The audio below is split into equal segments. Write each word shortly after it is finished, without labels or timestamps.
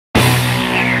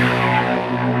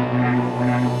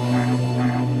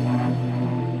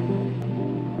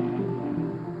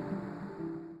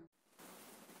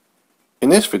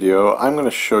this video, I'm going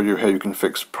to show you how you can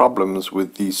fix problems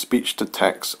with the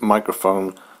speech-to-text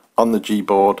microphone on the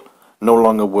Gboard no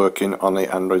longer working on an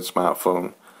Android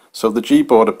smartphone. So the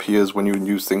Gboard appears when you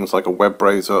use things like a web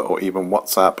browser or even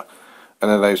WhatsApp,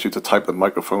 and allows you to type the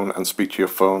microphone and speak to your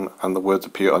phone and the words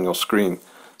appear on your screen.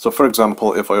 So for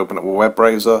example, if I open up a web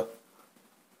browser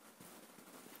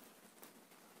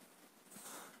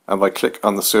and if I click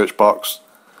on the search box,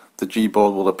 the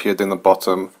Gboard will appear down the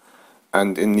bottom,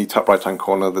 and in the top right hand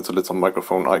corner there's a little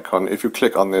microphone icon. If you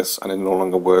click on this and it no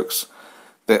longer works,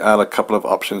 there are a couple of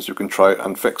options you can try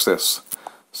and fix this.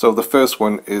 So the first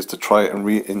one is to try and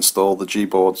reinstall the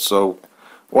Gboard. So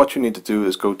what you need to do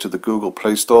is go to the Google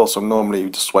Play Store. So normally you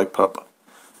just swipe up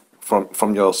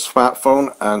from your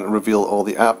smartphone and reveal all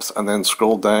the apps, and then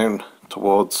scroll down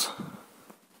towards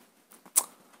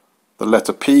the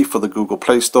letter P for the Google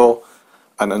Play Store,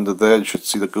 and under there you should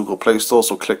see the Google Play Store,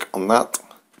 so click on that.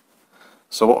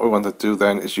 So what we want to do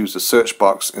then is use the search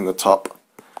box in the top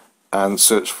and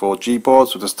search for Gboard.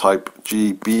 So just type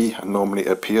GB and normally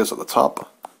it appears at the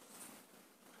top.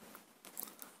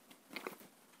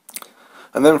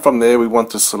 And then from there we want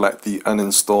to select the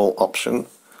uninstall option.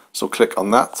 So click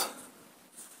on that.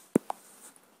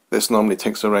 This normally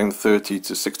takes around 30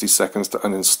 to 60 seconds to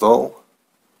uninstall.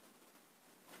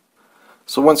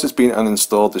 So once it's been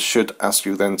uninstalled, it should ask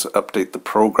you then to update the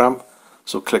program.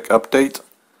 So click update.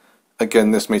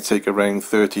 Again, this may take around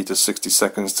 30 to 60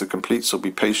 seconds to complete, so be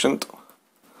patient.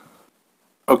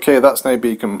 Okay, that's now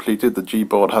been completed. The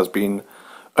Gboard has been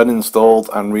uninstalled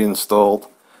and reinstalled,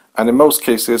 and in most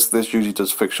cases this usually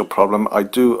does fix your problem. I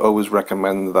do always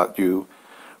recommend that you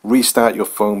restart your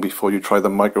phone before you try the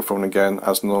microphone again,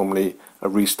 as normally a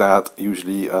restart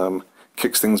usually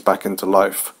kicks things back into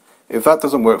life. If that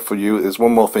doesn't work for you, there's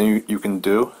one more thing you can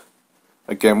do.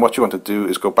 Again, what you want to do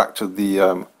is go back to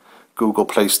the Google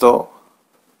Play Store,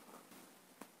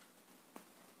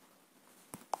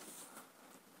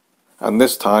 and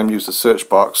this time use the search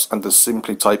box and just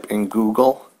simply type in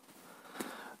Google,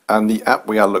 and the app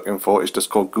we are looking for is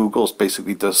just called Google. It's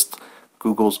basically just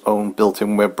Google's own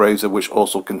built-in web browser, which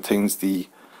also contains the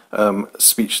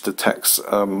speech-to-text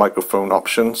microphone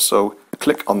option. So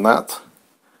click on that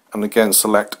and again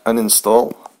select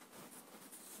uninstall.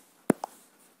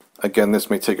 Again, this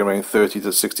may take around 30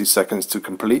 to 60 seconds to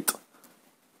complete.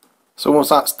 So once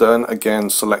that's done, again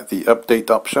select the update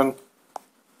option.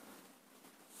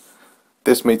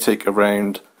 This may take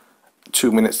around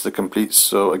 2 minutes to complete,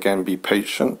 so again be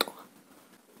patient.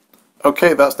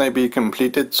 Okay, that's now been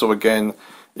completed, so again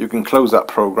you can close that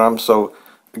program. So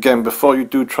again, before you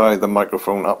do try the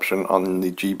microphone option on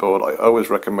the Gboard, I always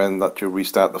recommend that you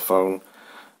restart the phone,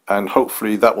 and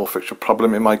hopefully that will fix your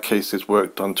problem. In my case, it's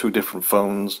worked on 2 different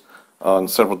phones on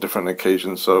several different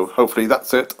occasions. So hopefully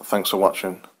that's it. Thanks for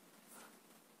watching.